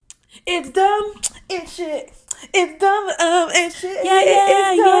It's dumb and shit. It's dumb and shit. Yeah.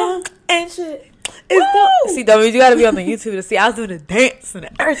 It's dumb and shit. It's dumb. See, dummies, you gotta be on the YouTube to see. I was doing a dance and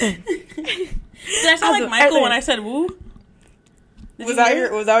everything. Did I sound like Michael when I said woo? Was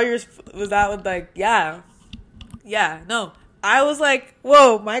that like, yeah. Yeah, no. I was like,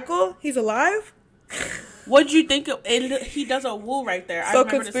 whoa, Michael, he's alive? What'd you think he does a woo right there? So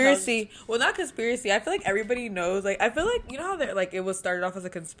conspiracy. Well, not conspiracy. I feel like everybody knows. Like, I feel like, you know how like it was started off as a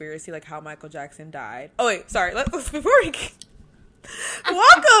conspiracy, like how Michael Jackson died. Oh wait, sorry. Let's before we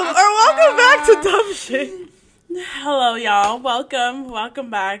welcome back to Dumb Shit. Hello, y'all. Welcome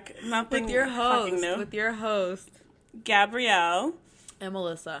back. Nothing with your host, Gabrielle and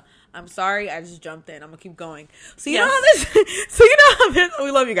Melissa. I'm sorry, I just jumped in. I'm gonna keep going. So you know how this.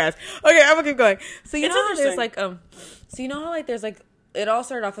 We love you guys. Okay, I'm gonna keep going. So you know how there's like So you know how like there's like it all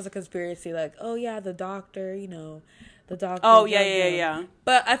started off as a conspiracy, like the doctor, the doctor. Oh yeah.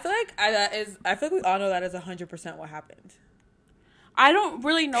 But I feel like I feel like we all know that is 100% what happened. I don't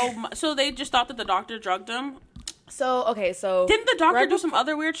really know. So they just thought that the doctor drugged him. So didn't the doctor do some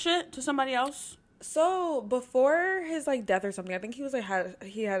other weird shit to somebody else? So before his like death or something, I think he was like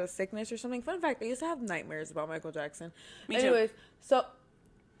he had a sickness or something. Fun fact: I used to have nightmares about Michael Jackson. Anyways, so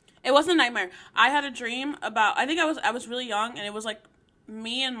it wasn't a nightmare. I had a dream about. I think I was really young, and it was like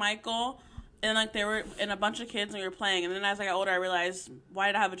me and Michael, and like they were and a bunch of kids, and we were playing. And then as I got older, I realized, why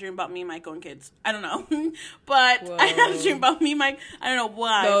did I have a dream about me, Michael, and kids? I don't know, but whoa. I had a dream about me, Mike. I don't know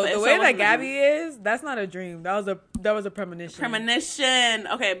why. No, the way that Gabby is, that's not a dream. That was a premonition. Premonition.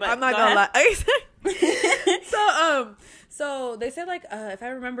 Okay, but I'm not gonna lie. So they said like if I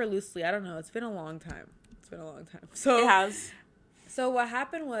remember loosely, I don't know. It's been a long time. So it has. So what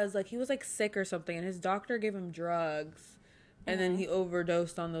happened was like he was like sick or something, and his doctor gave him drugs, and then he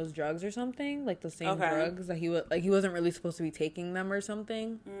overdosed on those drugs or something, like the same drugs that he wasn't really supposed to be taking them or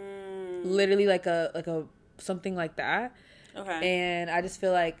something. Literally like a something like that. Okay. And I just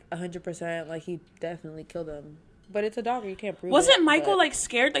feel like 100% like he definitely killed him. But it's a doctor, you can't prove it. Wasn't Michael like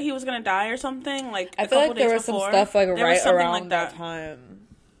scared that he was gonna die or something? Like I feel like there was some stuff like right around that time.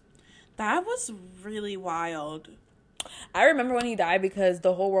 That was really wild. I remember when he died because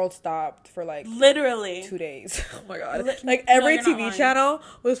the whole world stopped for like literally 2 days. Oh my god! Like every TV channel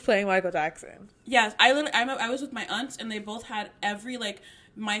was playing Michael Jackson. Yes, I was with my aunts and they both had every like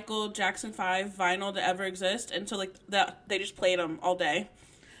Michael Jackson 5 vinyl to ever exist, and so like they just played them all day.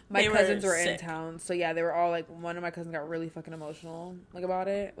 My cousins were in town, so yeah, they were all like. One of my cousins got really fucking emotional, like about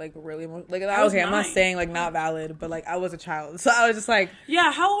it, like really emotional. Like okay, I'm not saying like not valid, but like I was a child, so I was just like,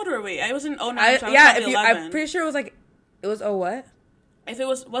 yeah. How old were we? I was in 09. I'm pretty sure it was what? If it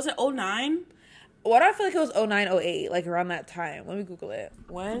was it 09? Why do I feel like it was 09, 08, like around that time? Let me Google it.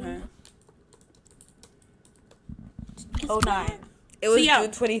 When? Okay. 09. It was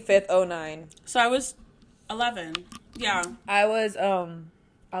June 25th, 09. So I was 11. Yeah. I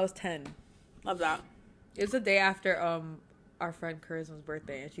was 10. Love that. It was the day after our friend Charisma's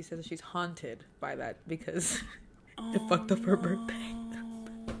birthday, and she says that she's haunted by that because they fucked up her birthday.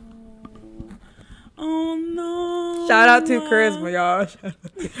 Oh no! Shout out to Charisma, y'all. Shout out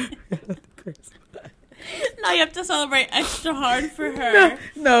to Charisma. Now you have to celebrate extra hard for her.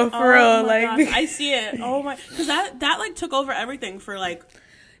 No, for real. Like gosh. I see it. Oh my, because that like took over everything for like.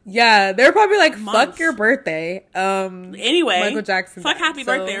 Yeah, they're probably like, months. Fuck your birthday. Anyway, Michael Jackson. Fuck happy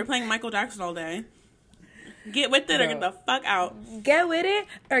birthday. We're playing Michael Jackson all day. Get with it or get the fuck out. Get with it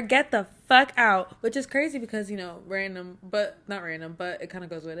or get the fuck out. Which is crazy because, random, but not random, but it kind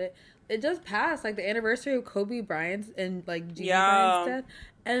of goes with it. It just passed, like, the anniversary of Kobe Bryant's and, like, Gigi Bryant's death.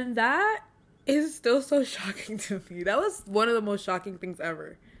 And that is still so shocking to me. That was one of the most shocking things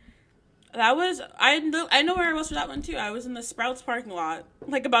ever. That was, I know where I was for that one, too. I was in the Sprouts parking lot,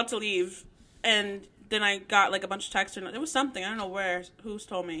 like, about to leave. And then I got, like, a bunch of texts. It was something. I don't know who's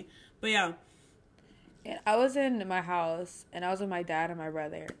told me. But, yeah. And I was in my house, and I was with my dad and my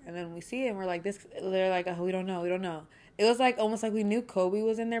brother. And then we see it, and we're like, they're like, oh, we don't know. It was like almost like we knew Kobe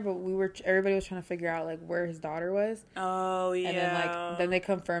was in there, but everybody was trying to figure out like where his daughter was. Oh yeah. And then they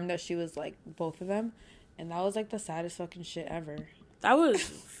confirmed that she was like both of them, and that was like the saddest fucking shit ever. That was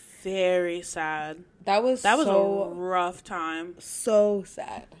very sad. That was a rough time. So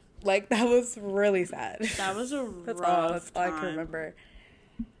sad. Like that was really sad. That was That's all I can remember.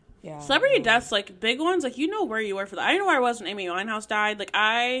 Yeah. Celebrity deaths, like big ones, like you know where you were for that. I know where I was when Amy Winehouse died. Like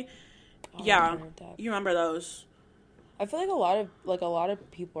you remember those. I feel like a lot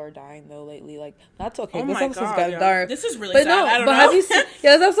of people are dying though lately. Like that's okay. Oh this episode's God, getting dark. This is really sad. No, I don't know. Have you seen?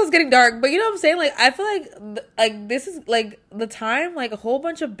 Yeah, this episode's getting dark. But you know what I'm saying? Like I feel like this is like the time. Like a whole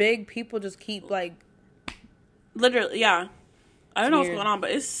bunch of big people just keep like. Literally, yeah. I don't know what's going on,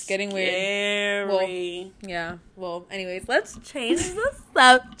 but it's getting scary. Well, yeah. Well, anyways, let's change the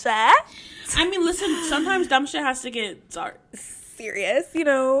subject. I mean, listen, sometimes dumb shit has to get dark. Serious, you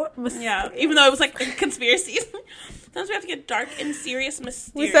know. Yeah, even though it was like conspiracies. Sometimes we have to get dark and serious,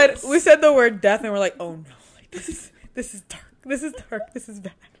 mysterious. We said the word death and we're like, oh no, like this is dark. This is dark. This is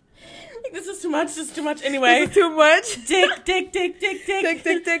bad. Like, this is too much. This is too much anyway. This is too much. Dick.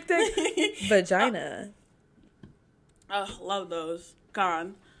 Vagina. Oh, love those.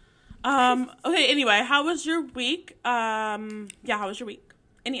 Gone. Okay, anyway, how was your week? How was your week?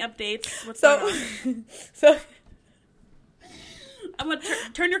 Any updates? What's going on? So I'm gonna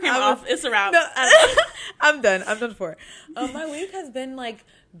turn your camera off. It's a wrap. No, I'm done. I'm done for. My week has been like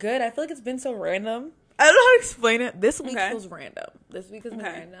good. I feel like it's been so random. I don't know how to explain it. This week feels random. This week has been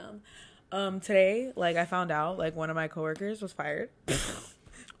random. Today, like I found out, like one of my coworkers was fired.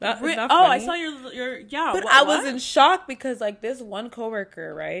 Not funny. I saw your But I was in shock because like this one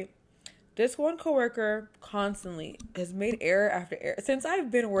coworker, right? This one coworker constantly has made error after error since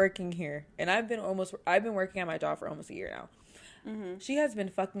I've been working here, and I've been working at my job for almost a year now. Mm-hmm. She has been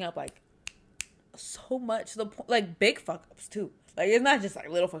fucking up like so much, like big fuck ups too. Like it's not just like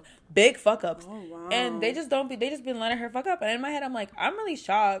little big fuck ups. Oh, wow. And they just been letting her fuck up. And in my head, I'm like, I'm really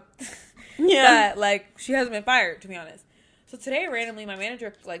shocked that like she hasn't been fired, to be honest. So today, randomly, my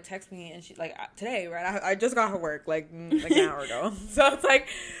manager like texted me, and she like today, right? I just got her work like an hour ago. So it's like,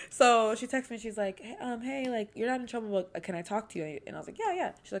 so she texted me. She's like, hey, like you're not in trouble, but can I talk to you? And I was like,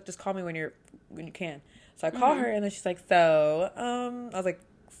 yeah. She's like, just call me when you can. So I call her, and then she's like, so, I was like,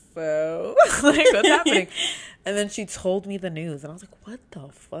 so, like what's happening? And then she told me the news, and I was like, what the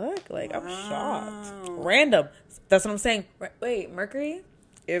fuck? Like I'm shocked. Random. That's what I'm saying. Wait, Mercury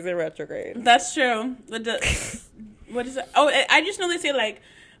is in retrograde. That's true. What is it? Oh, I just know they say like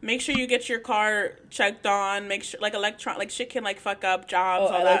make sure you get your car checked on. Make sure like shit can like fuck up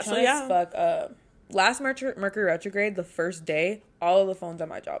jobs, all that. So yeah, fuck up. Last Mercury retrograde, the first day, all of the phones at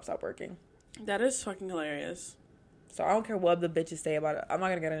my job stopped working. That is fucking hilarious. So I don't care what the bitches say about it. I'm not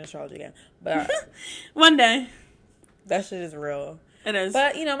gonna get into astrology again, but one day, that shit is real. It is.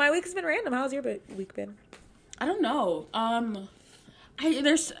 But you know, my week's been random. How's your week been? I don't know.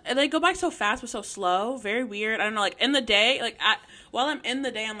 They go by so fast but so slow. Very weird. I don't know. Like in the day, while I'm in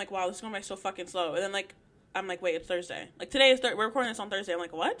the day, I'm like, wow, this is going by so fucking slow. And then like I'm like, wait, it's Thursday. Like today is we're recording this on Thursday. I'm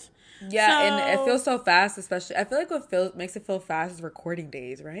like, what? Yeah, and it feels so fast. Especially, I feel like what makes it feel fast is recording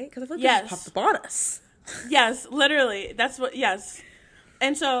days, right? Because I feel like they just popped up on us. Yes, literally. That's what. Yes.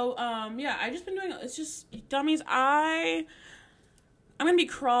 And so, I just been doing. It's just dummies. I'm gonna be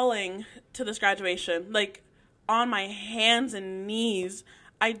crawling to this graduation, like on my hands and knees.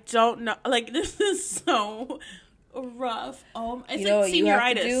 I don't know. Like this is so rough. It's like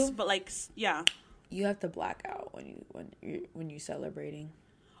senioritis, but like yeah. You have to black out when you're celebrating.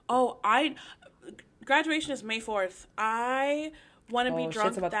 Oh, graduation is May 4th. I want to be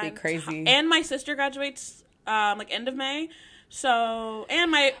drunk. Shit's about to be crazy. And my sister graduates like end of May. So,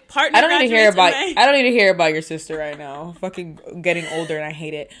 and my partner I don't need to hear about your sister right now. Fucking getting older and I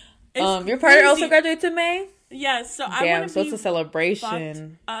hate it. Your partner also graduates in May? Yes, so I want to be it's a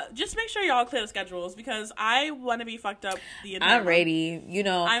celebration. Just make sure y'all clear the schedules because I want to be fucked up the entire I'm ready. You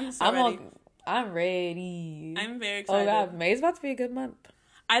know, I'm ready. I'm ready. I'm very excited. Oh god, May's about to be a good month.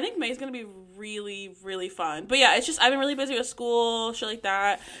 I think May's gonna be really, really fun. But yeah, it's just I've been really busy with school, shit like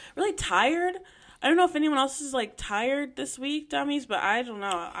that. Really tired. I don't know if anyone else is like tired this week, dummies, but I don't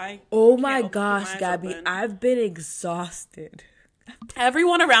know. Oh my gosh, Gabby, I've been exhausted.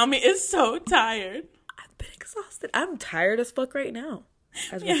 Everyone around me is so tired. I've been exhausted. I'm tired as fuck right now.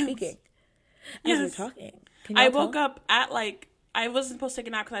 As we're speaking. As we're talking. I woke up at like I wasn't supposed to take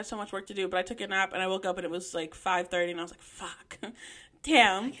a nap because I had so much work to do, but I took a nap and I woke up and it was like 5:30 and I was like, fuck.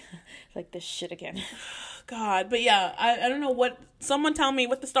 Damn. It's like this shit again. God. But yeah, I don't know what... Someone tell me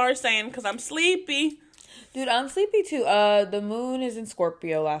what the star's saying because I'm sleepy. Dude, I'm sleepy too. The moon is in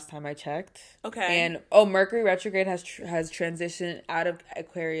Scorpio last time I checked. Okay. And, Mercury retrograde has transitioned out of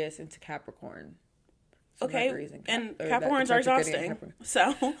Aquarius into Capricorn. So okay. And Capricorns are exhausting.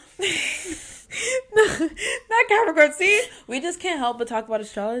 So... Not Capricorn. See, we just can't help but talk about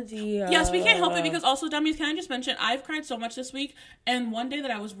astrology. Yes, we can't help it because also, dummies, can I just mention I've cried so much this week, and one day that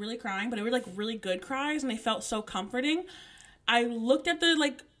I was really crying, but they were like really good cries, and they felt so comforting. I looked at the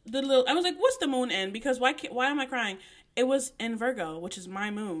little. I was like, "What's the moon in?" Because why am I crying? It was in Virgo, which is my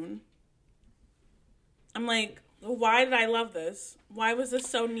moon. I'm like, why did I love this? Why was this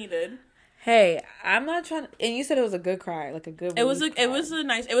so needed? Hey, I'm not trying to, and you said it was a good cry, like a good. It was a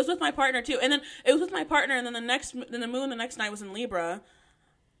nice. It was with my partner too, and then it was with my partner, and then the moon the next night was in Libra,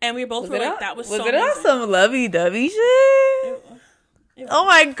 And we both were like, that was so amazing. Was it on some lovey-dovey shit? Oh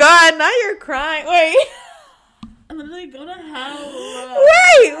my God, now you're crying. Wait. I'm literally go to hell.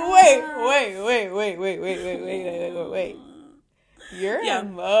 Wait. You're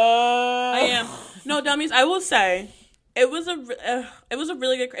I am. No, dummies, I will say, it was a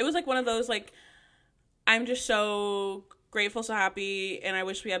really good, it was like one of those, like, I'm just so grateful, so happy, and I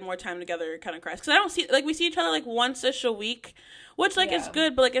wish we had more time together kind of cries. Because I don't see, like, we see each other, like, once-ish a week, which, like, it's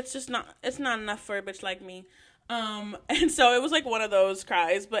good, but, like, it's not enough for a bitch like me. And so it was, like, one of those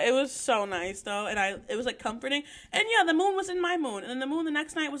cries, but it was so nice, though, and it was, like, comforting. And, yeah, the moon was in my moon, and then the moon the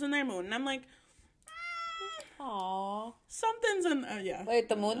next night was in their moon, and I'm like, aww. Something's in, yeah. Wait,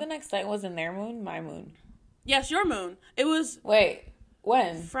 the moon the next night was in their moon? My moon? Yes, your moon. It was... Wait,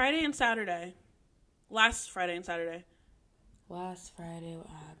 when? Friday and Saturday. Last Friday and Saturday. Last Friday, what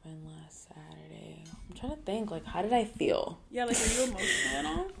happened last Saturday? I'm trying to think, like, how did I feel? Yeah, like, were you emotional at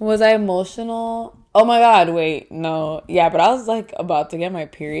all? Was I emotional? Oh my God, wait, no. Yeah, but I was, like, about to get my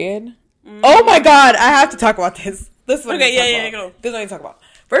period. Oh my God, I have to talk about this. This is what go. This is what I need to talk about.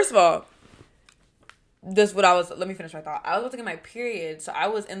 First of all, let me finish my thought. I was about to get my period, so I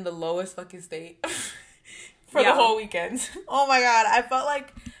was in the lowest fucking state for the whole weekend. Oh my God, I felt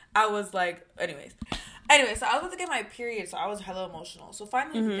like I was, like, Anyway, so I was about to get my period, so I was hella emotional. So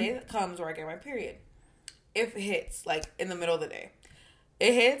finally, the day that comes where I get my period, it hits, like, in the middle of the day.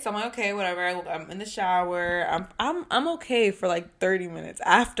 It hits, I'm like, okay, whatever. I'm in the shower. I'm okay for, like, 30 minutes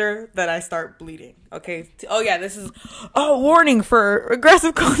after that I start bleeding, okay? Oh, yeah, this is a warning for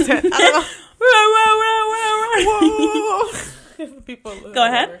aggressive content. I don't know. Whoa. People, go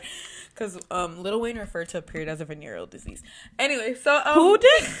ahead. Because Lil Wayne referred to a period as a venereal disease. Anyway, so... who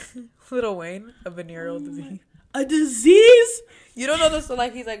did? Lil Wayne, a venereal disease. A disease? You don't know this, so,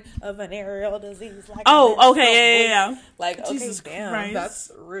 like, he's like, a venereal disease. Like, okay, yeah. Like, okay, Jesus damn, Christ.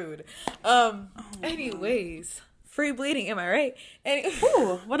 that's rude. Anyways, free bleeding, am I right?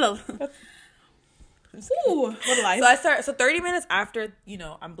 Ooh, what a life. So 30 minutes after,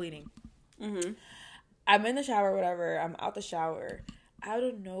 I'm bleeding. Mm-hmm. I'm in the shower, whatever. I'm out the shower. Out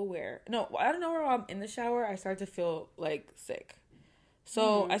of nowhere while I'm in the shower, I start to feel, like, sick.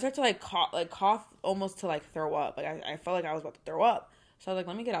 So I start to, cough almost to, like, throw up. Like, I felt like I was about to throw up. So I was like,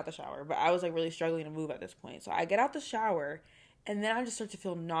 let me get out the shower. But I was, like, really struggling to move at this point. So I get out the shower, and then I just start to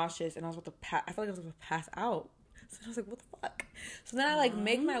feel nauseous, and I felt like I was about to pass out. So I was like, what the fuck? So then I, like,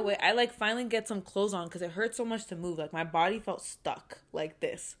 make my way. I, like, finally get some clothes on because it hurt so much to move. Like, my body felt stuck like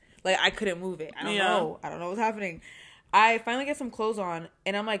this. Like, I couldn't move it. I don't know. I don't know what's happening. I finally get some clothes on,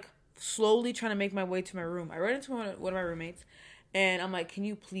 and I'm, like, slowly trying to make my way to my room. I run into one of my roommates, and I'm like, can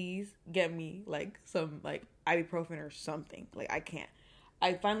you please get me, like, some, like, ibuprofen or something? Like, I can't.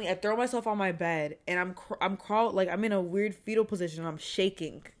 I throw myself on my bed, and I'm crawled, like, I'm in a weird fetal position. I'm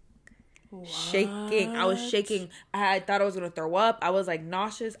shaking. What? Shaking. I was shaking. I thought I was going to throw up. I was, like,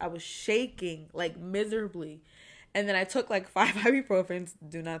 nauseous. I was shaking, like, miserably. And then I took, like, 5 ibuprofens.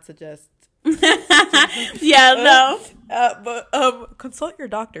 Do not suggest. No. But consult your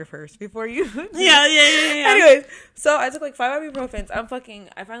doctor first before you. Yeah. Anyways, so I took, like, 5 ibuprofens.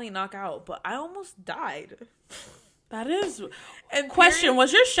 I finally knock out, but I almost died. That is. And question: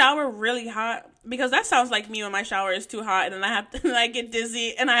 was your shower really hot? Because that sounds like me when my shower is too hot, and then I get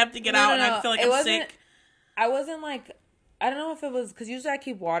dizzy, and I have to get out, and I feel like I'm sick. I wasn't like. I don't know if it was because usually I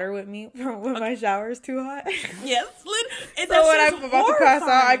keep water with me when my shower is too hot. Yes, so when I'm about to pass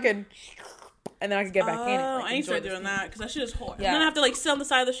out, I can, and then I can get back in. Like, I need to start doing that because that shit is horrible. Yeah. And then I have to, like, sit on the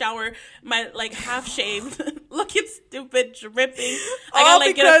side of the shower, my, like, half shaved, looking stupid, dripping. All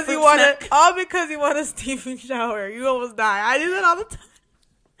because you want a steaming shower. You almost die. I do that all the time.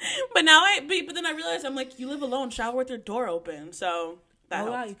 But now but then I realize I'm like, you live alone. Shower with your door open, so that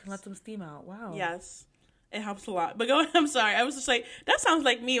helps. Wow, you can let some steam out. Wow. Yes. It helps a lot. But go ahead. I'm sorry. I was just like, that sounds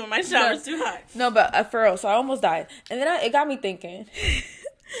like me when my shower's too hot. No, but for real. So I almost died. And then it got me thinking.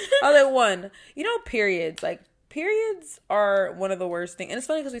 I was like, one, periods. Like, periods are one of the worst things. And it's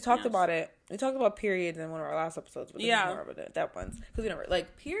funny because we talked about it. We talked about periods in one of our last episodes. But more about that ones. Because we never,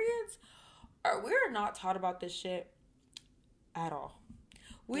 like, periods we're not taught about this shit at all.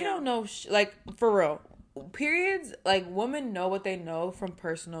 We don't know, like, for real. Periods, like, women know what they know from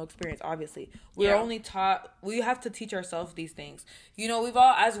personal experience, obviously. We're only taught, we have to teach ourselves these things. We've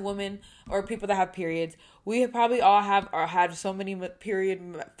all, as women or people that have periods, we probably all have or had so many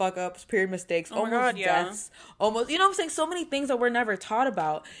period fuck-ups, period mistakes, almost deaths, almost, you know what I'm saying? So many things that we're never taught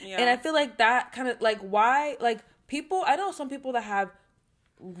about. Yeah. And I feel like that kind of, like, why, like, people, I know some people that have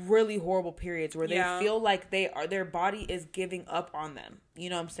really horrible periods where they feel like their body is giving up on them. You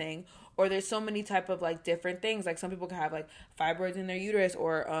know what I'm saying? Or there's so many type of like different things. Like some people can have like fibroids in their uterus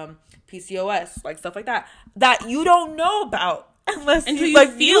or PCOS, like stuff like that you don't know about unless you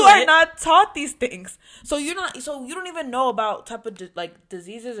like you are not taught these things. So you don't even know about type of like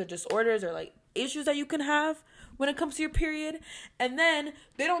diseases or disorders or like issues that you can have when it comes to your period. And then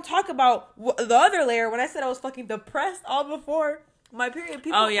they don't talk about the other layer. When I said I was fucking depressed all before my period,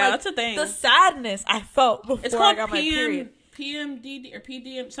 people, that's a thing. The sadness I felt before I got my period. PMDD or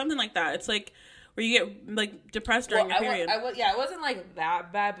PDM, something like that. It's like where you get like depressed during your period. It wasn't like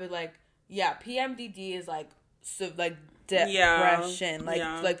that bad, but like PMDD is like depression.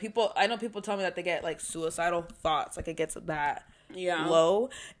 Like people, I know people tell me that they get like suicidal thoughts. Like it gets that low,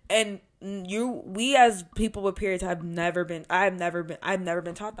 and we as people with periods I've never been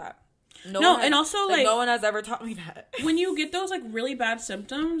taught that. And also like no one has ever taught me that. When you get those like really bad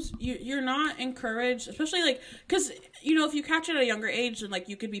symptoms, you're not encouraged, especially like because if you catch it at a younger age, then like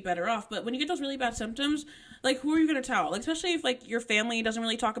you could be better off. But when you get those really bad symptoms, like who are you gonna tell? Like especially if like your family doesn't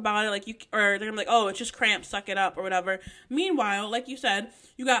really talk about it, like or they're gonna be like, oh, it's just cramps, suck it up or whatever. Meanwhile, like you said,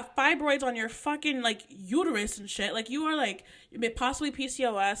 you got fibroids on your fucking like uterus and shit. Like you are like possibly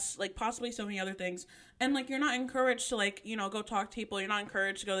PCOS, like possibly so many other things. And, like, you're not encouraged to, like, go talk to people. You're not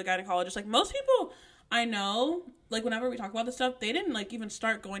encouraged to go to the gynecologist. Like, most people I know, like, whenever we talk about this stuff, they didn't, like, even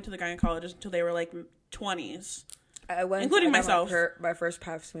start going to the gynecologist until they were, like, 20s. Including myself. My first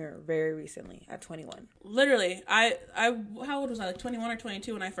pap smear very recently at 21. Literally. I how old was I? Like, 21 or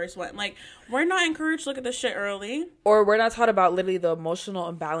 22 when I first went. Like, we're not encouraged to look at this shit early. Or we're not taught about literally the emotional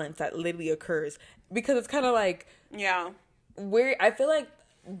imbalance that literally occurs. Because it's kind of like... Yeah. I feel like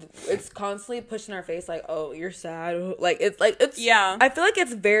it's constantly pushed in our face like, oh, you're sad, it's yeah, I feel like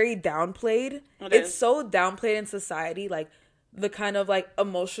it's very downplayed. It's so downplayed in society, like the kind of like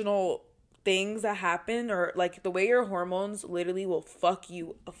emotional things that happen, or like the way your hormones literally will fuck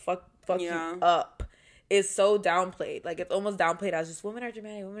you up is so downplayed. Like it's almost downplayed as just women are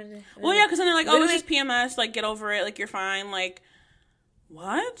dramatic, well yeah, because then they're like, oh, it's just PMS, like get over it, like you're fine. Like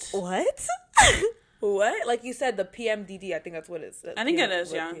what What? Like you said, the PMDD, I think that's what it is. I think it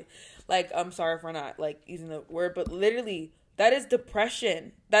is, yeah. Like, I'm sorry for not, like, using the word, but literally, that is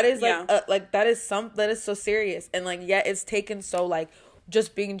depression. That is, like, that is so serious. And, like, yet it's taken so, like,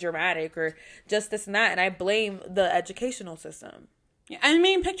 just being dramatic or just this and that. And I blame the educational system. Yeah, I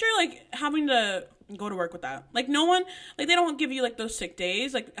mean, picture, like, having to go to work with that. Like, no one, like, they don't give you, like, those sick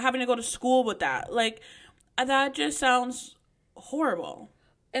days. Like, having to go to school with that. Like, that just sounds horrible.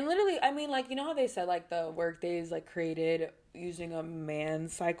 And literally, I mean, like, you know how they said, like, the workday is, like, created using a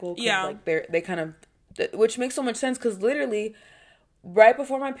man's cycle? Yeah. Like, they kind of, which makes so much sense, because literally, right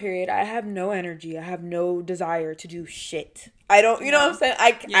before my period, I have no energy. I have no desire to do shit. I don't, you know what I'm saying?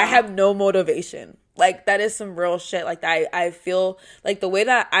 I have no motivation. Like, that is some real shit. Like, I feel, like, the way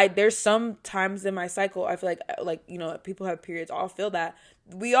that there's some times in my cycle, I feel like, people have periods, all feel that.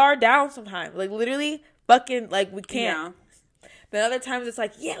 We are down sometimes. Like, literally, fucking, like, we can't. Yeah. Then other times it's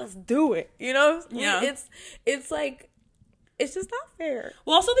like, yeah, let's do it. You know? Yeah. It's like, it's just not fair.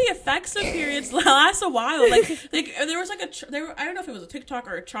 Well, also the effects of periods last a while. Like there was like I don't know if it was a TikTok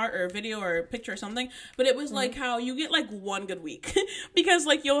or a chart or a video or a picture or something, but it was like how you get like one good week because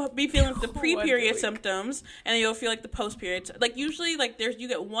like you'll be feeling the pre-period symptoms and then you'll feel like the post-period. Like usually like you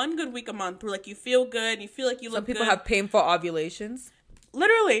get one good week a month where like you feel good and you feel like you look good. Some people have painful ovulations.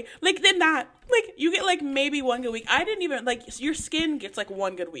 Literally, like, then that, like, you get, like, maybe one good week. I didn't even, like, your skin gets, like,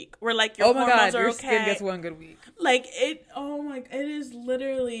 one good week. Where, like, your hormones are okay. Your skin gets one good week. Like, it is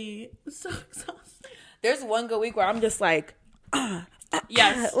literally so exhausting. There's one good week where I'm just, like,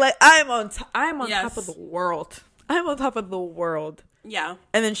 yes. Like, I'm on top of the world. I'm on top of the world. Yeah.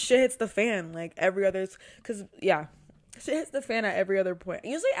 And then shit hits the fan, like, every other, because, yeah. Shit hits the fan at every other point.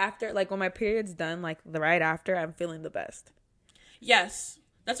 Usually after, like, when my period's done, like, right after, I'm feeling the best. Yes.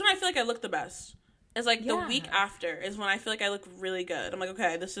 That's when I feel like I look the best. It's like the week after is when I feel like I look really good. I'm like,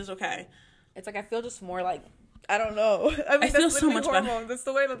 okay, this is okay. It's like I feel just more like, I don't know. I mean, I feel so much better. That's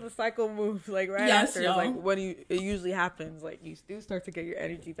the way that the cycle moves. Like right after, like when it usually happens, like you do start to get your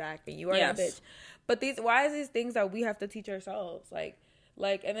energy back and you are that bitch. But why is these things that we have to teach ourselves? Like,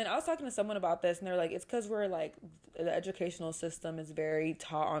 and then I was talking to someone about this and they're like, it's because we're like, the educational system is very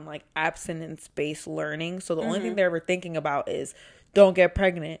taught on like abstinence-based learning. So the only thing they're ever thinking about is don't get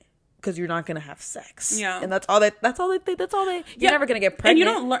pregnant. because you're not gonna have sex. Yeah, and that's all they. You're never gonna get pregnant, and you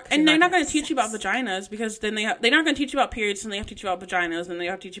don't learn. And they're not gonna teach you about vaginas, because then they're not gonna teach you about periods, and they have to teach you about vaginas, and they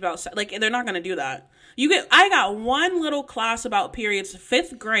have to teach you about like, they're not gonna do that. I got one little class about periods,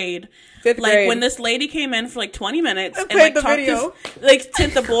 fifth grade. Like, when this lady came in for like 20 minutes and like talked video.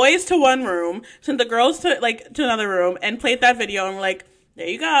 Sent the boys to one room, sent the girls to another room, and played that video, and we're like, there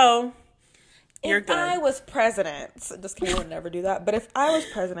you go. You're good. If I was president, just kidding, I would never do that. But if I was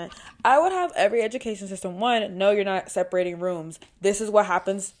president, I would have every education system. One, no, you're not separating rooms. This is what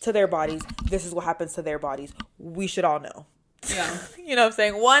happens to their bodies. This is what happens to their bodies. We should all know. Yeah. You know what I'm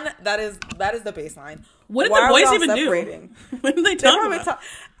saying? One, that is the baseline. What did the boys even separating? Do? What did they talk about?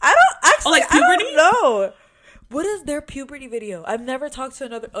 I don't actually. Like puberty? I don't know. What is their puberty video? I've never talked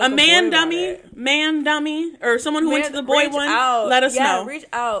to a man dummy, or someone who went to the boy one. Let us know. Reach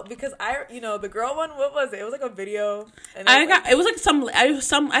out, because the girl one. What was it? It was like a video. And it was like some. I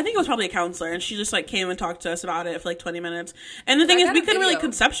think it was probably a counselor, and she just like came and talked to us about it for like 20 minutes. And the thing is, we couldn't really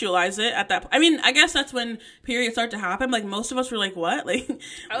conceptualize it at that. I mean, I guess that's when periods start to happen. Like, most of us were like, "What?" Like, ew.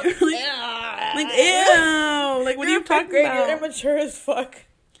 Like, what are you talking about? You're immature as fuck.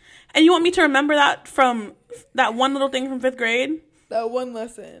 And you want me to remember that from that one little thing from 5th grade? That one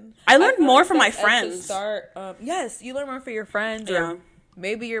lesson. I learned more from my friends. Yes, you learn more from your friends. Yeah. Or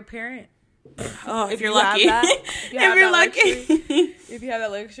maybe your parent. Oh, if you're lucky. If you're lucky. If you have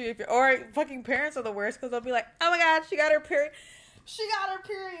that luxury. Or fucking parents are the worst, because they'll be like, oh my God, she got her period.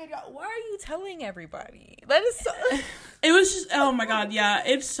 Why are you telling everybody? That is so... It was just, oh my God, yeah.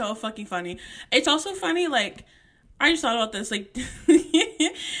 It's so fucking funny. It's also funny, like... I just thought about this, like,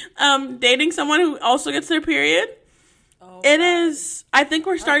 dating someone who also gets their period. Oh, it is, I think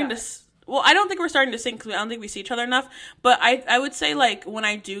we're starting to, well, I don't think we're starting to sync, because I don't think we see each other enough, but I would say, like, when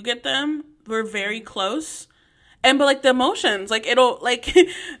I do get them, we're very close, but, like, the emotions, like, it'll, like,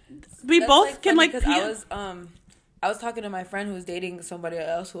 we That's both like can, like, because I was talking to my friend who was dating somebody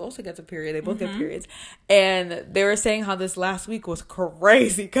else who also gets a period. They both get periods. And they were saying how this last week was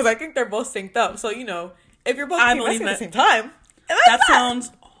crazy, because I think they're both synced up, so, if you're both PMSing at the same time. That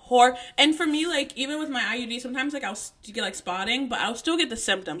sounds horrible. And for me, like, even with my IUD, sometimes, like, I'll get, like, spotting, but I'll still get the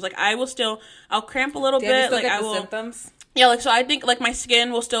symptoms. Like, I'll cramp a little bit. Like, I will. Symptoms? Yeah, like, so I think, like, my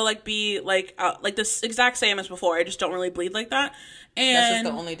skin will still, like, be, like the exact same as before. I just don't really bleed like that. And that's just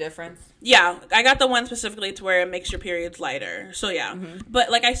the only difference? Yeah. I got the one specifically to where it makes your periods lighter. So, yeah. Mm-hmm.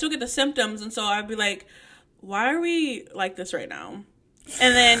 But, like, I still get the symptoms, and so I'd be like, why are we like this right now?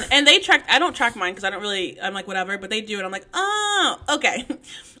 And they I don't track mine, because I'm like, whatever, but they do, and I'm like, oh, okay.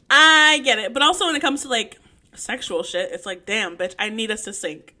 I get it. But also when it comes to, like, sexual shit, it's like, damn, bitch, I need us to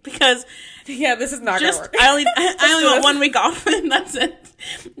sync, because yeah, this is not gonna work. I only want 1 week off, and that's it.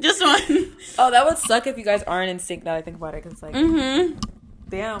 Just one. Oh, that would suck if you guys aren't in sync, now that I think about it, because, like,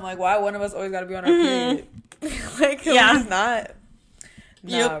 damn, like, why one of us always gotta be on our period? Like, yeah. It's not.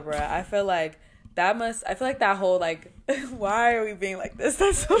 Nah, bruh. I feel like that whole, like, why are we being like this?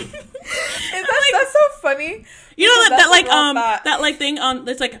 That's so that's so funny. You know that like thing on,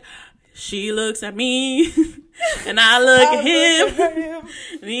 it's like, she looks at me and I look at him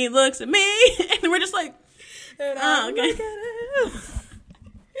and he looks at me, and we're just like, oh, okay. Look at him.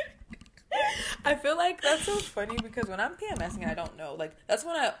 I feel like that's so funny, because when I'm PMSing, I don't know. Like, that's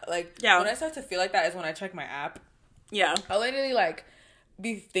when when I start to feel like that is when I check my app. Yeah. I'll literally, like,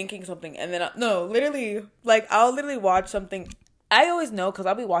 be thinking something, and then I'll literally watch something. I always know, because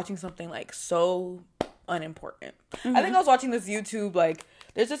I'll be watching something, like, so unimportant. I think I was watching this YouTube, like,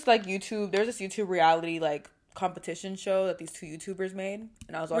 there's this YouTube reality, like, competition show that these two YouTubers made,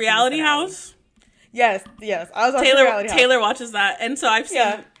 and I was watching Reality House. Yes, I was watching Reality House. Taylor watches that, and so I've seen.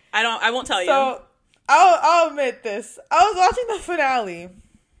 Yeah. I won't tell you. So I'll admit this. I was watching the finale,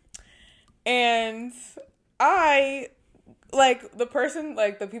 and I. Like, the person,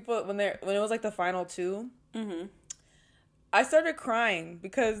 like, the people, when it was, like, the final two, I started crying,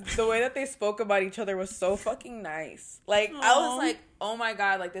 because the way that they spoke about each other was so fucking nice. Like, aww. I was like, oh my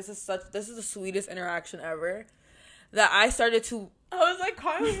God, like, this is the sweetest interaction ever, that I was, like,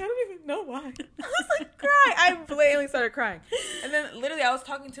 crying. I don't even know why. I was, like, crying. I blatantly started crying. And then, literally, I was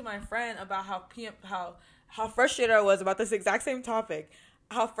talking to my friend about how frustrated I was about this exact same topic.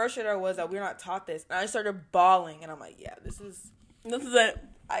 How frustrated I was that we're not taught this, and I started bawling, and I'm like, yeah, this is it. This is it.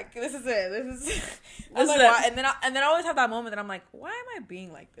 Why? And then I always have that moment that I'm like, why am I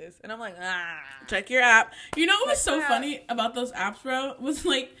being like this? And I'm like, check your app. You know what was so funny about those apps, bro? Was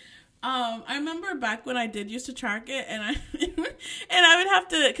like, I remember back when I did used to track it, and I would have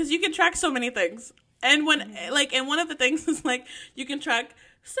to, because you can track so many things, and when like, and one of the things is like, you can track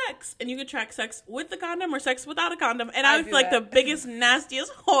sex, and you could track sex with the condom or sex without a condom, and I would feel like the biggest,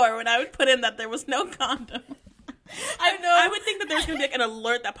 nastiest whore when I would put in that there was no condom. I know. I would think that there's gonna be like an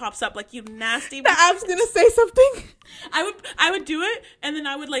alert that pops up, like, you nasty. The app's gonna say something. I would do it, and then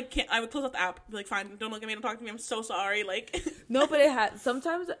I would I would close out the app, be like, fine, don't look at me, don't talk to me, I'm so sorry, like. No, but it has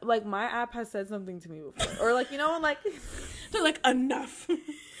sometimes, like, my app has said something to me before, or like, you know, like, they're like, enough.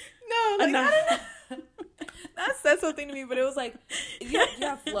 No, like, enough. I don't know. That said something to me, but it was like, you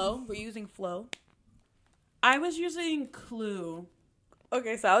have Flow. We're using Flow. I was using Clue.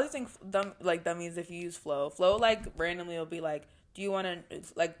 Okay, so I was using dummies if you use Flow. Flow, like, randomly will be like, do you want to,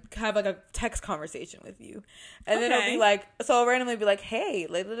 like, have, like, a text conversation with you? And then it'll be like, so it'll randomly be like, hey,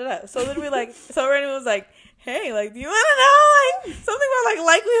 like, da, da, da. So it'll be like, so randomly was like, hey, like, do you want to know, like, something about, like,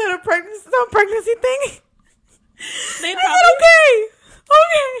 likelihood of pregnancy, some pregnancy thing? They probably,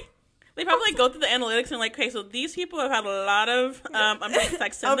 okay. They probably like, go through the analytics and like, okay, so these people have had a lot of unprotected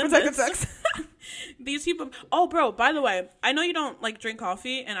sex. Unprotected sex. These people. Oh, bro. By the way, I know you don't like drink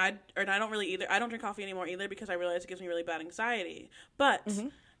coffee, and I don't really either. I don't drink coffee anymore either because I realize it gives me really bad anxiety. But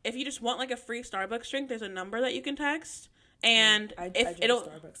if you just want like a free Starbucks drink, there's a number that you can text, and I drink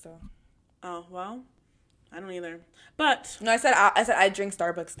Starbucks though. Oh well, I don't either. But no, I said I drink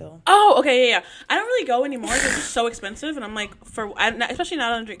Starbucks still. Oh, okay, yeah. I don't really go anymore. It's just so expensive, and I'm like, especially now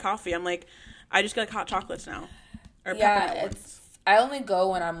that I don't drink coffee, I'm like, I just get like hot chocolates now. Or I only go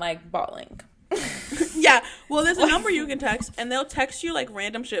when I'm like bawling. Yeah, well, there's a number you can text, and they'll text you like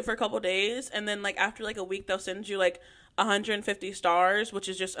random shit for a couple days, and then like after like a week, they'll send you like 150 stars, which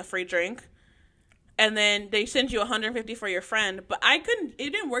is just a free drink. And then they send you 150 for your friend. But it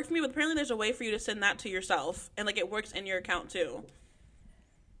didn't work for me, but apparently there's a way for you to send that to yourself. And, like, it works in your account, too.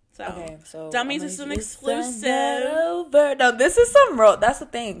 So, okay, so Dummies is an exclusive. No, this is some that's the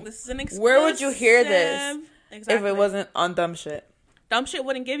thing. This is an exclusive. Where would you hear this if it wasn't on Dumb Shit? Dumb Shit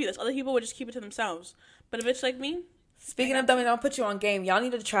wouldn't give you this. Other people would just keep it to themselves. But a bitch like me... Speaking of dummies, I'll put you on game. Y'all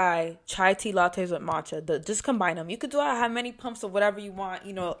need to try chai tea lattes with matcha. Just combine them. You could do how many pumps of whatever you want.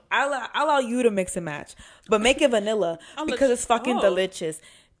 You know, I'll allow you to mix and match, but make it vanilla because it's fucking delicious.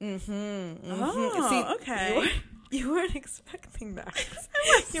 Oh, See, okay. You weren't expecting that.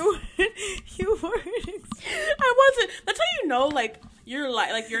 You weren't. I wasn't. That's how you know, like you're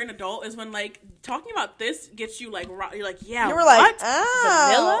an adult is when like talking about this gets you like you're like yeah. You were what? Like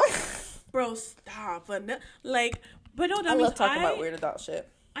vanilla, bro. Stop vanilla. Like. But no, I love talking about weird adult shit.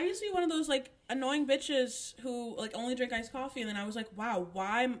 I used to be one of those, like, annoying bitches who, like, only drink iced coffee, and then I was like, wow,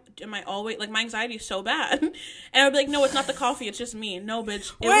 why am I always, like, my anxiety is so bad. And I'd be like, no, it's not the coffee, it's just me. No,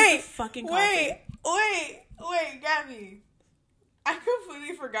 bitch, it was the fucking coffee. Wait, Gabby. I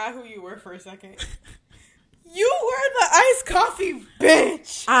completely forgot who you were for a second. You were the iced coffee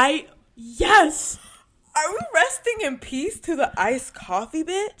bitch. Yes. Are we resting in peace to the iced coffee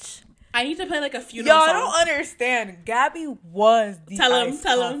bitch? I need to play like a funeral song. Y'all don't understand. Gabby was the iced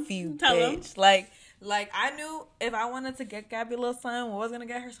coffee bitch. Like I knew if I wanted to get Gabby a little something, I was gonna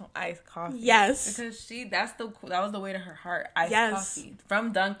get her some iced coffee. Yes, because that was the way to her heart. Iced coffee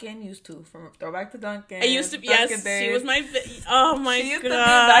from Dunkin'. From throwback to Dunkin'. It used to be Dunkin' days. She was my. Oh my god! She used to be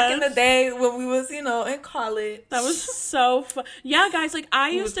back in the day when we was in college. That was so fun. Yeah, guys, like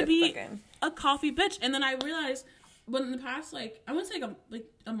I used to be a coffee bitch, and then I realized. But in the past, like, I wouldn't say like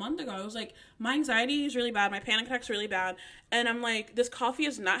a month ago, I was like, my anxiety is really bad. My panic attack's really bad. And I'm like, this coffee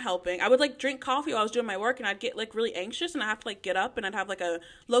is not helping. I would, like, drink coffee while I was doing my work, and I'd get, like, really anxious, and I'd have to, like, get up, and I'd have, like, a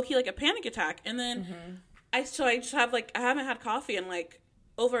low-key, like, a panic attack. And then I just have, like, I haven't had coffee in, like,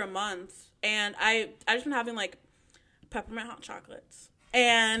 over a month. And I just been having, like, peppermint hot chocolates.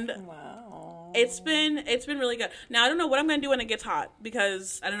 And wow. It's been really good. Now, I don't know what I'm going to do when it gets hot,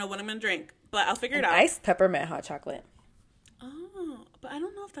 because I don't know what I'm going to drink. But I'll figure it out. Nice peppermint hot chocolate. Oh, but I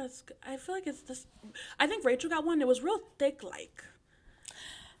don't know if that's good. I feel like it's this. I think Rachel got one that was real thick, like.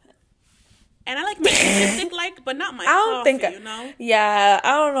 And I like my thick, like, but not my coffee, you know? Yeah,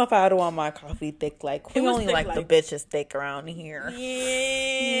 I don't know if I would want my coffee thick, like. We only like the bitches thick around here.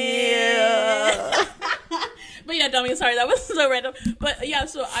 Yeah. But yeah, dummy, sorry, that was so random. But yeah,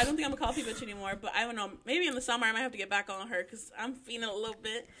 so I don't think I'm a coffee bitch anymore. But I don't know. Maybe in the summer I might have to get back on her because I'm feeling a little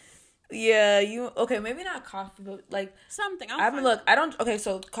bit. Yeah, maybe not coffee, but like something.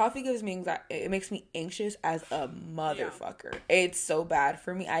 So coffee gives me anxiety. It makes me anxious as a motherfucker. Yeah. It's so bad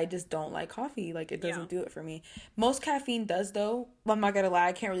for me. I just don't like coffee. Like, it doesn't do it for me. Most caffeine does, though. I'm not gonna lie.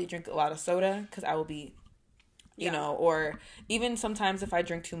 I can't really drink a lot of soda because I will be, you know, or even sometimes if I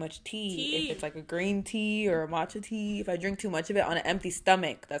drink too much tea, if it's like a green tea or a matcha tea, if I drink too much of it on an empty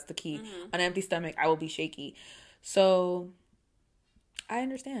stomach, that's the key. On an empty stomach, I will be shaky. So I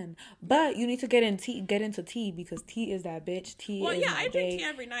understand, but you need to get into tea because tea is that bitch. Tea. Well, is yeah, I drink tea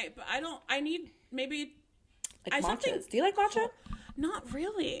every night, but I need maybe like matchas. Do you like matcha? Not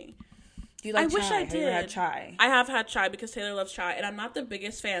really. Do you like chai? I wish I did. Have you ever had chai? I have had chai because Taylor loves chai, and I'm not the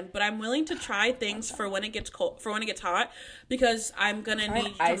biggest fan, but I'm willing to try things for when it gets cold, for when it gets hot, because I'm gonna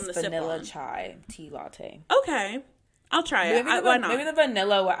need iced something to sip vanilla on. Chai tea latte. Okay, I'll try it. Why not? Maybe the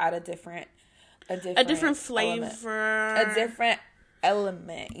vanilla will add a different flavor, a different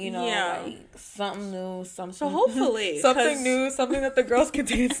element. You know, like something new, something. So hopefully, something new, something that the girls can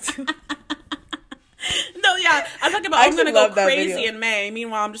taste too. No, yeah, I'm talking about I'm gonna go crazy in May.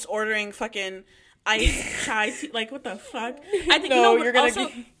 Meanwhile, I'm just ordering fucking iced chai tea. Like, what the fuck? I think you know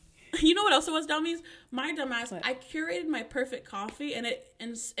what else it was, dummies? My dumbass. What? I curated my perfect coffee, and it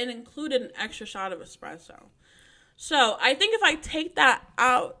included an extra shot of espresso. So I think if I take that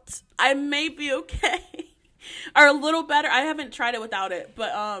out, I may be okay, or a little better. I haven't tried it without it,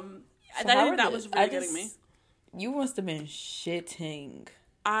 but I think that was really getting me. You must have been shitting.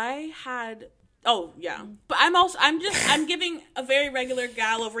 I had. Oh yeah, but I'm giving a very regular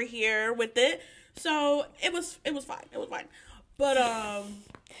gal over here with it, so it was fine. It was fine, but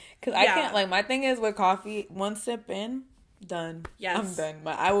because I can't, like, my thing is with coffee, one sip in, done. Yes, I'm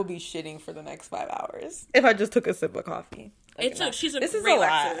done. I will be shitting for the next 5 hours if I just took a sip of coffee. Like, she's a this great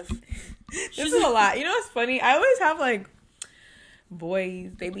laxative. This is a lot. You know what's funny? I always have like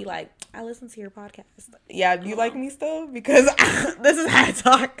boys. They be like, I listen to your podcast. Yeah, do you like me still? Because this is how I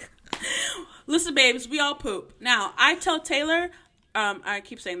talk. Listen, babes, we all poop. Now, I tell Taylor, I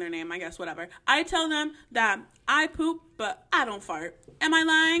keep saying their name, I guess, whatever. I tell them that I poop, but I don't fart. Am I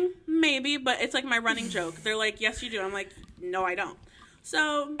lying? Maybe, but it's like my running joke. They're like, yes, you do. I'm like, no, I don't.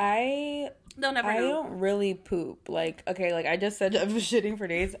 So, they'll never know. I don't really poop. Like, okay, like I just said, I've been shitting for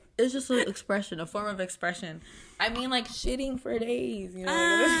days. It's just an expression, a form of expression. I mean, like, shitting for days, you know?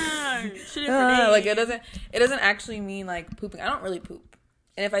 Shitting for days. Like, it doesn't actually mean, like, pooping. I don't really poop.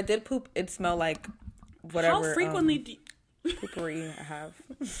 And if I did poop, it'd smell like whatever. How frequently do you... poopery I have?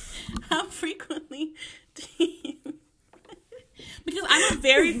 How frequently do you... Because I'm a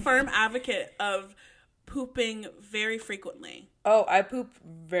very firm advocate of pooping very frequently. Oh, I poop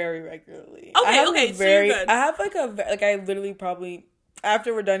very regularly. Okay, so you're good. I have I literally probably,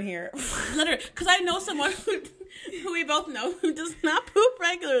 after we're done here. Literally, because I know someone who we both know who does not poop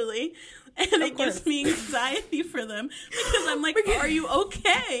regularly. And it gives me anxiety for them because I'm like, are you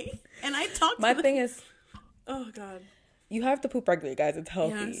okay? And I talk to them. My thing is, oh God, you have to poop regularly, guys. It's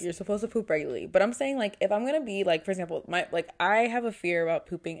healthy. Yes. You're supposed to poop regularly. But I'm saying, like, if I'm gonna be like, for example, I have a fear about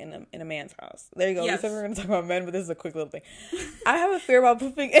pooping in a man's house. There you go. Yes. We're gonna talk about men, but this is a quick little thing. I have a fear about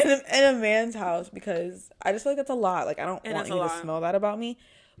pooping in a man's house because I just feel like that's a lot. Like, I don't want you to smell that about me.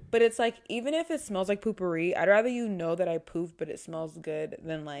 But it's like, even if it smells like poopery, I'd rather you know that I pooped, but it smells good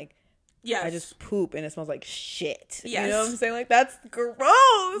than like. Yes. I just poop and it smells like shit. Yes. You know what I'm saying? Like, that's gross.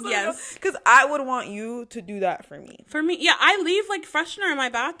 Yes. Because I would want you to do that for me. For me, yeah, I leave, like, freshener in my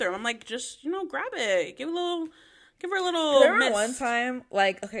bathroom. I'm like, just, grab it. Give her a little There was one time,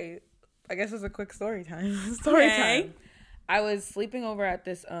 like, okay, I guess it's a quick story time. Time. I was sleeping over at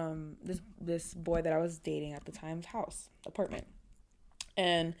this boy that I was dating at the time's apartment.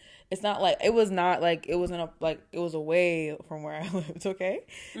 And it was away from where I lived, okay?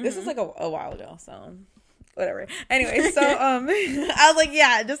 Mm-hmm. This was like a while ago, so whatever. Anyway, so I was like,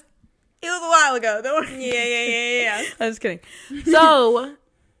 yeah, just it was a while ago. Don't worry. Yeah. I'm just kidding. So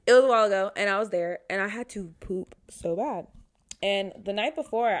it was a while ago, and I was there, and I had to poop so bad. And the night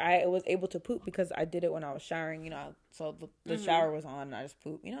before, I was able to poop because I did it when I was showering, so the shower was on, and I just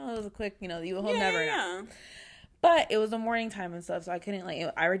pooped. It was a quick, you'll never know. But it was the morning time and stuff, so I couldn't,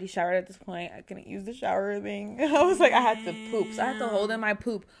 I already showered at this point. I couldn't use the shower thing. I was like, I had to poop. So I had to hold in my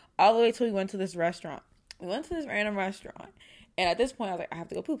poop all the way till we went to this restaurant. We went to this random restaurant. And at this point, I was like, I have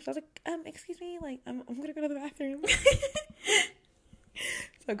to go poop. So I was like, excuse me, I'm going to go to the bathroom.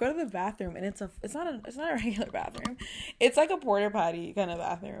 So I go to the bathroom, and it's not a regular bathroom. It's like a porta potty kind of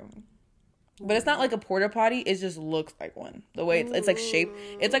bathroom. But it's not like a porta potty. It just looks like one. The way it's like shaped.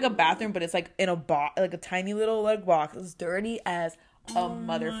 It's like a bathroom, but it's like in a box, like a tiny little box. It's dirty as a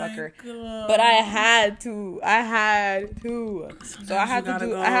motherfucker. But I had to. So I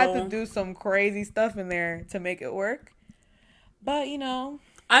had to do some crazy stuff in there to make it work. But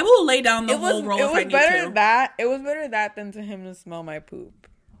I will lay down the whole roll if I need to. It was better that than to him to smell my poop.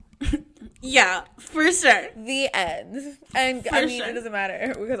 Yeah, for sure. The end. And it doesn't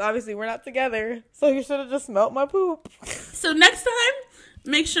matter because obviously we're not together. So you should have just smelled my poop. So next time,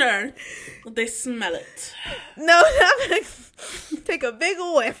 make sure they smell it. No, take a big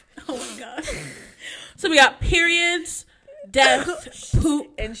whiff. Oh my God. So we got periods, death,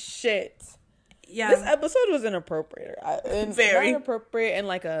 poop, and shit. Yeah. This episode was inappropriate. Very inappropriate and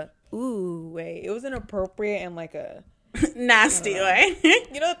like a way. It was inappropriate and like a nasty way.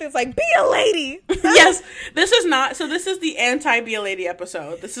 You know, it's like be a lady. Yes, this is not. So this is the anti-be a lady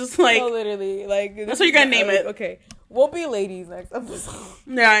episode. This is like literally like that's what you're gonna name it. Okay, we'll be ladies next episode.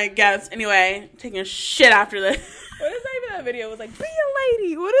 Yeah, I guess. Anyway, taking a shit after this. What is that even? That video it was like be a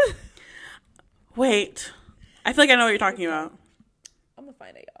lady. What is? Wait, I feel like I know what you're talking about. I'm gonna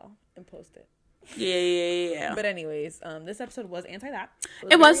find it, y'all, and post it. Yeah. But anyways, this episode was anti that.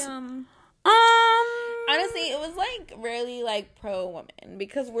 It was. Honestly, it was like really like pro woman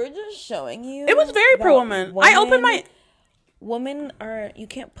because we're just showing you. It was very pro woman. I opened my. Women are. You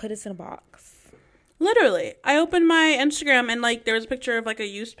can't put us in a box. Literally, I opened my Instagram and like there was a picture of like a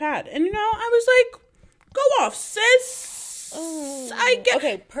used pad, and you know I was like, "Go off, sis."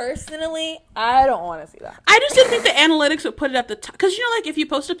 Okay, personally, I don't want to see that. I just didn't think the analytics would put it at the top because you know, like if you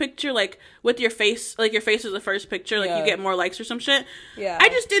post a picture like with your face, like your face is the first picture, like you get more likes or some shit. Yeah, I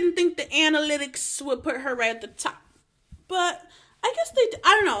just didn't think the analytics would put her right at the top, but I guess they.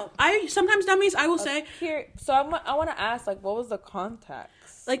 I don't know. I sometimes dummies. I will say here. So I want to ask, like, what was the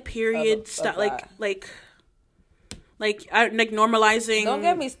context? Like period stuff, like normalizing. Don't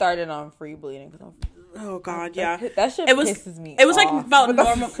get me started on free bleeding. Oh God, yeah. That shit pisses me It was off. like about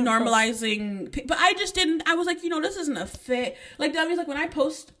normalizing, but I just didn't. I was like, you know, this isn't a fit. Like that means like when I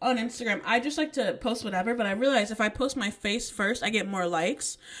post on Instagram, I just like to post whatever. But I realized if I post my face first, I get more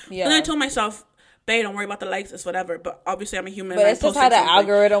likes. Yeah. And I told myself, babe, don't worry about the likes. It's whatever. But obviously, I'm a human. But it's just how the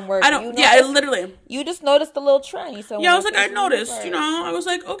algorithm works. I don't. Yeah, literally. You just noticed the little trend. You said, yeah, I was like, I noticed. You know, I was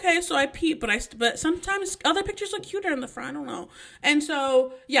like, okay, so I peep, but sometimes other pictures look cuter in the front. I don't know. And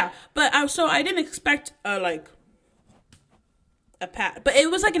so yeah, but I didn't expect a pad, but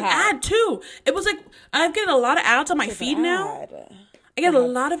it was like an ad too. It was like I get a lot of ads on my feed now. I get a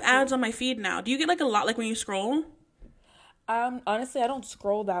lot of ads on my feed now. Do you get like a lot like when you scroll? Honestly, I don't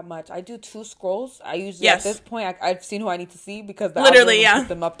scroll that much. I do 2 scrolls. I usually at this point I've seen who I need to see because the literally put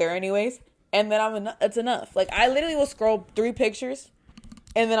them up there anyways, and then it's enough. Like I literally will scroll 3 pictures,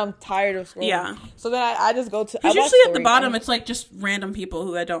 and then I'm tired of scrolling. Yeah. So then I just go to. Because usually at the bottom it's like just random people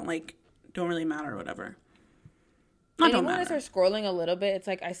who I don't really matter or whatever. When I start scrolling a little bit, it's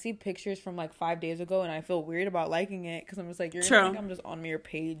like I see pictures from like 5 days ago, and I feel weird about liking it because I'm just like, you're gonna think I'm just on your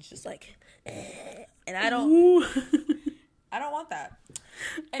page, just like, and I don't. I don't want that.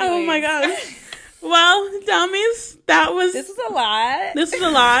 Anyways. Oh my god. Well, dummies, this was a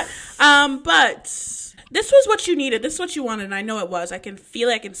lot. But this was what you needed. This is what you wanted, and I know it was. I can feel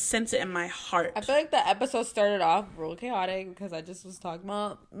it. I can sense it in my heart. I feel like the episode started off real chaotic because I just was talking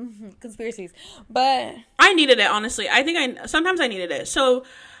about conspiracies. But I needed it, honestly. Sometimes I needed it. So,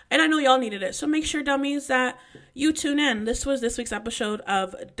 and I know y'all needed it. So make sure, dummies, that you tune in. This was this week's episode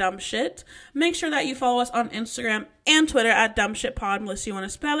of Dumb Shit. Make sure that you follow us on Instagram and Twitter at DumbShitPod, unless you want to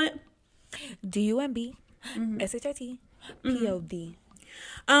spell it. DUMB SHITPOD.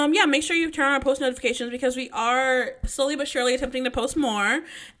 Yeah, make sure you turn on our post notifications because we are slowly but surely attempting to post more,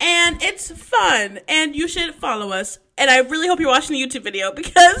 and it's fun, and you should follow us. And I really hope you're watching the YouTube video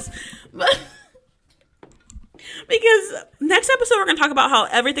because next episode we're going to talk about how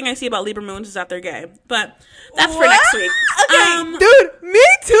everything I see about Libra moons is that they're gay. But that's for next week. Okay, dude, me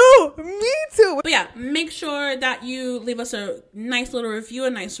too. But yeah, make sure that you leave us a nice little review, a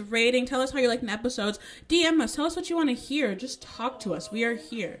nice rating. Tell us how you're liking the episodes. DM us. Tell us what you want to hear. Just talk to us. We are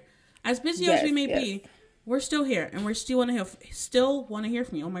here. As busy as we may be, we're still here, and we still want to hear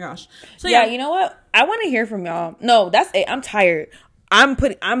from you. Oh my gosh. So yeah, you know what? I want to hear from y'all. No, that's it. I'm tired. I'm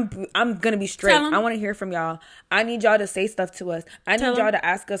gonna be straight. I want to hear from y'all. I need y'all to say stuff to us. I need y'all to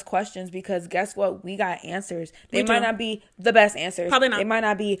ask us questions because guess what? We got answers. They might not be the best answers. Probably not. They might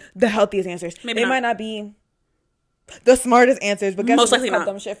not be the healthiest answers. They might not be the smartest answers. But guess what? Most likely not.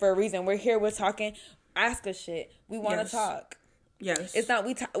 Dumb shit for a reason. We're here. We're talking. Ask us shit. We want to talk. Yes. It's not.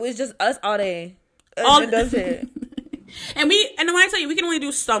 It's just us all day. All dumb shit. And when I tell you, we can only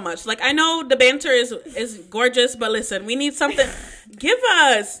do so much. Like, I know the banter is gorgeous, but listen, we need something. Give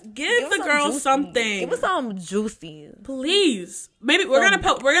the girls something. Give us something juicy, please. Maybe we're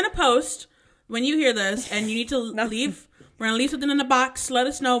gonna post when you hear this, and you need to leave. We're gonna leave something in the box. Let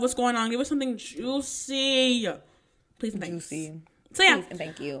us know what's going on. Give us something juicy, please and thanks. Juicy. So yeah, please and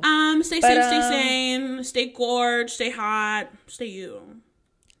thank you. Stay safe, stay sane, stay gorgeous, stay hot, stay you.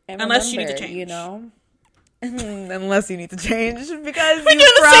 Unless you need to change, you know. Unless you need to change because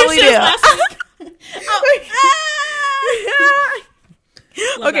you probably do.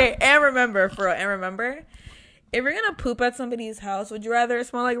 Okay, and remember, if you're gonna poop at somebody's house, would you rather it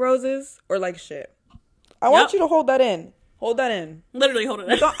smell like roses or like shit? I want you to hold that in. Hold that in. Literally hold it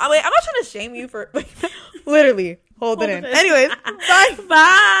in. I'm not trying to shame you for... literally, hold it in. Anyways, bye. Bye.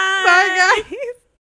 Bye, guys.